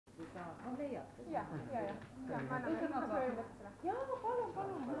Ja. Mä annan Joo, palun.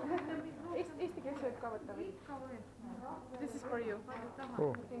 Istikäs võib ka võtta või? This is for you.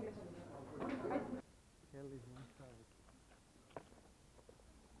 Oh.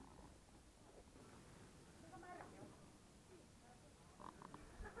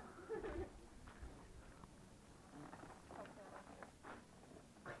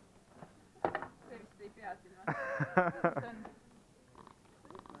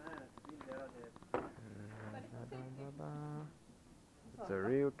 It's a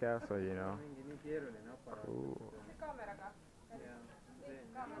real castle, you know. Cool.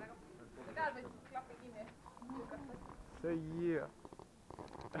 So yeah.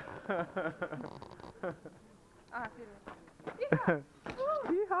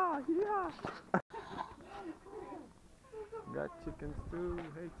 Yeehaw. Got chickens too.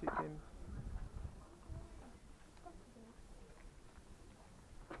 Hey chicken.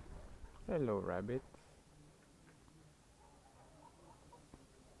 Hello rabbit.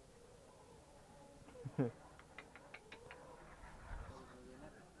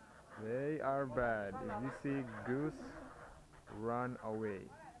 They are bad. If you see goose, run away.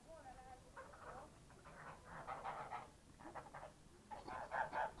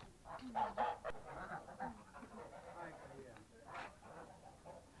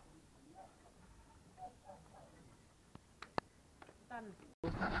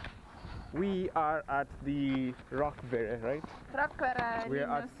 We are at the Rakvere, right? Rakvere. We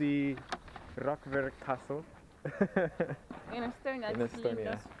are at the Rakvere castle. In Estonia. In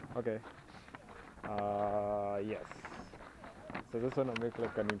Estonia. Okay. Yes. So this one will make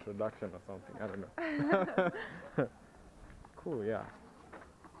like an introduction or something. I don't know. Cool, yeah.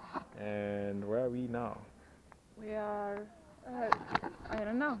 And where are we now? We are, I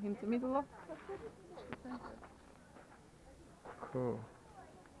don't know, in the middle of the center. Cool.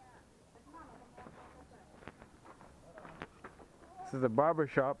 This is a barber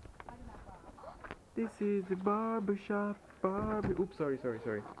shop. This is the barber shop. Oops, sorry.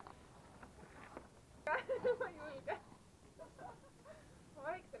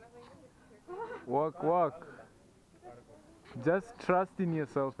 Walk. Just trust in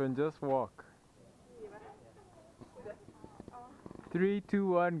yourself and just walk. 3, 2,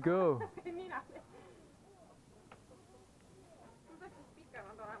 1, go.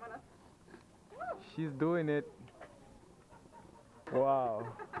 She's doing it. Wow.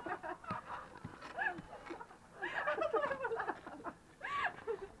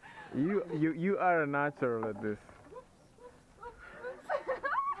 You are a natural at this.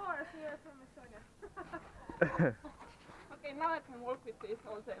 Okay, now I can walk with this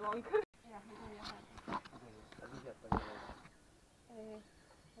all day long.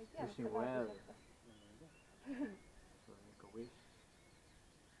 Wishing well. So make a wish.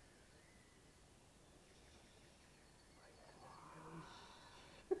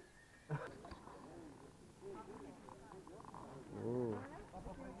 Ooh.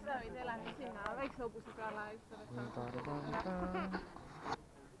 Sä võid elada sinna väikse hobuse peale ütelda.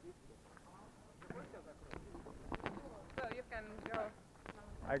 So you can go.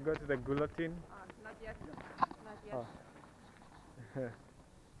 I go to the guillotine. Not yet. Oh.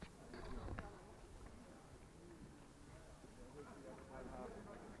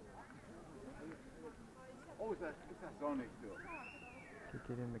 Oh, is that Sonic still? Kick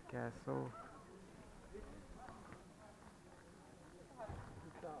it in the castle.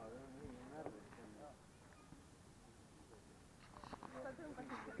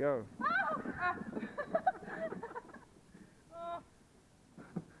 Go.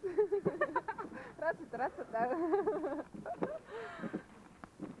 Ratsuta.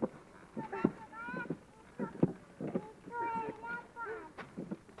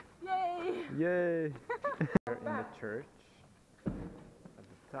 Yay! We're in the church at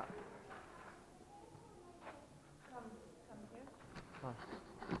the top. Come here. Huh.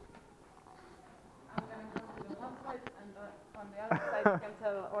 I'm gonna go to the one side and on the other side you can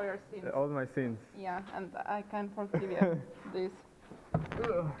tell all your sins. All my sins. Yeah, and I can forgive you this. I don't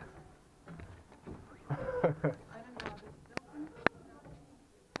know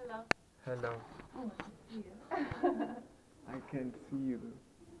Hello. Hello. Oh, I can't see you.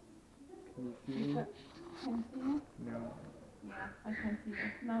 Can you see me? can you see me? No. Yeah, I can see you.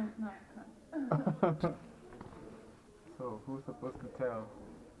 No, I can't. So, who's supposed to tell?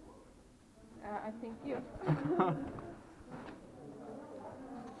 I think you.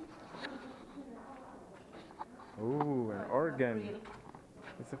 Ooh, an organ.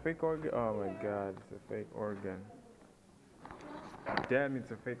 It's a fake organ. Oh my god, it's a fake organ. Damn,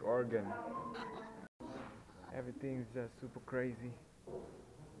 it's a fake organ. Everything's just super crazy.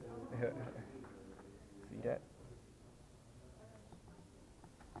 See that?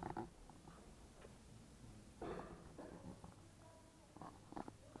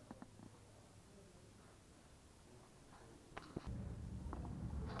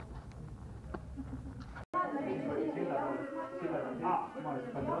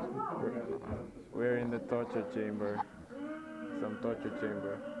 We're in the torture chamber. Some torture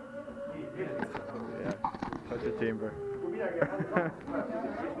chamber. Yeah, torture chamber. See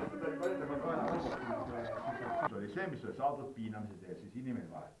oli see, mis oli saadud piinamise teel, siis inimene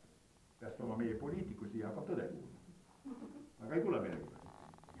valetab. Peaks tulema meie poliitiku siia, hakkab tõde kuulama. Aga ei tule meile kuulama.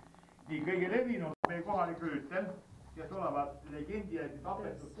 Nii, kõige levinum meie kohalik rüütel, kes olevat legendi järgi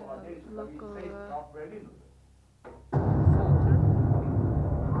tapetud 1457 Rakvere linnudel.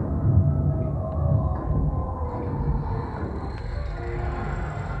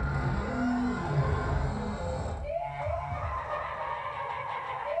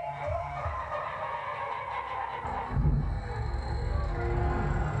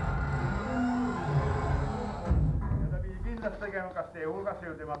 Tegema, kas teie hulgas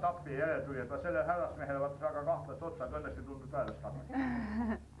ju tema tappi järeltulijad, va sellel härrasmehele vaat väga kahtlast otsa, aga õnneks ei tundnud väärast tagasi.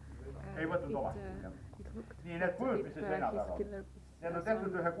 Ei võtnud omasti. Nii, need kujud, mis see seina taga on. Need on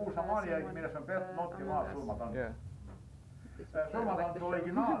tehtud ühe kuulsa maali järgi, milles on Bert Notki maal surmatand. Surmatand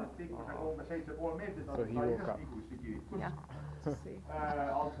originaal, pikkusega umbes 7,5 meetrit, on Tallinnas Nikusti kirikus.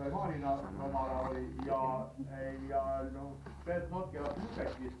 Altmaalina omale oli ja Bert Notki on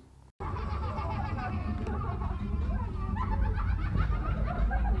Lübeckis.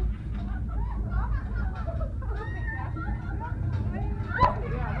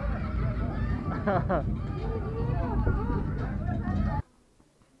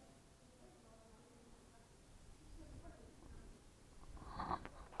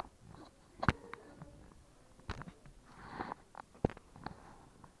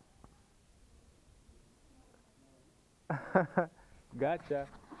 Gotcha.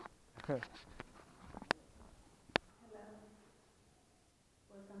 Hello.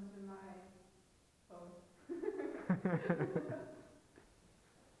 Welcome to my home.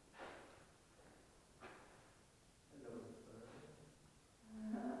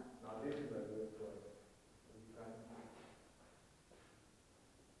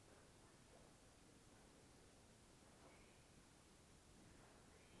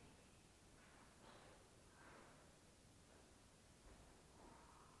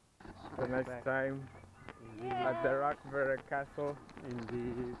 The next time at the Rakvere castle.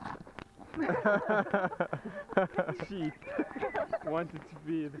 Indeed. She wanted to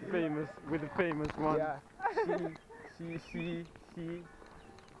be the famous with the famous one. Yeah, she.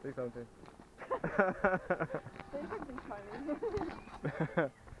 Say something. Say something funny.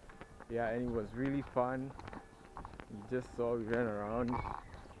 Yeah, and it was really fun. You just saw we ran around,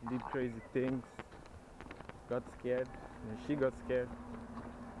 did crazy things, got scared, and she got scared.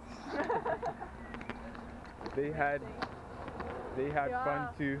 They had Yeah. fun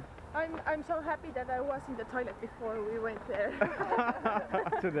too. I'm so happy that I was in the toilet before we went there.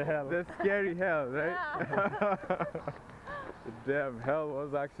 To the hell. The scary hell, right? Yeah. The damn hell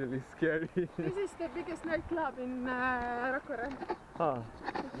was actually scary. This is the biggest nightclub in Rakvere. Huh.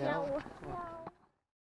 Yeah.